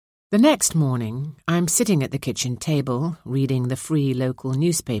The next morning, I'm sitting at the kitchen table, reading the free local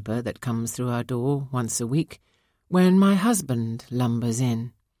newspaper that comes through our door once a week, when my husband lumbers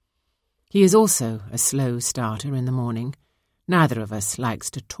in. He is also a slow starter in the morning. Neither of us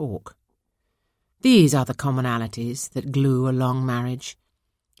likes to talk. These are the commonalities that glue a long marriage.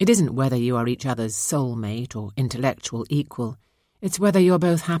 It isn't whether you are each other's soulmate or intellectual equal. It's whether you're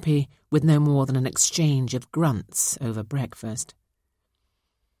both happy with no more than an exchange of grunts over breakfast.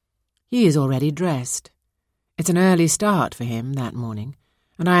 He is already dressed. It's an early start for him that morning,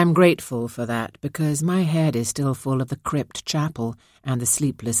 and I am grateful for that because my head is still full of the crypt chapel and the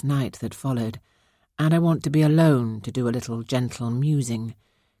sleepless night that followed, and I want to be alone to do a little gentle musing,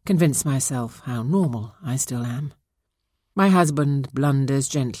 convince myself how normal I still am. My husband blunders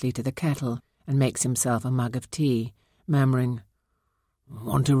gently to the kettle and makes himself a mug of tea, murmuring,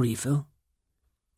 "Want a refill?"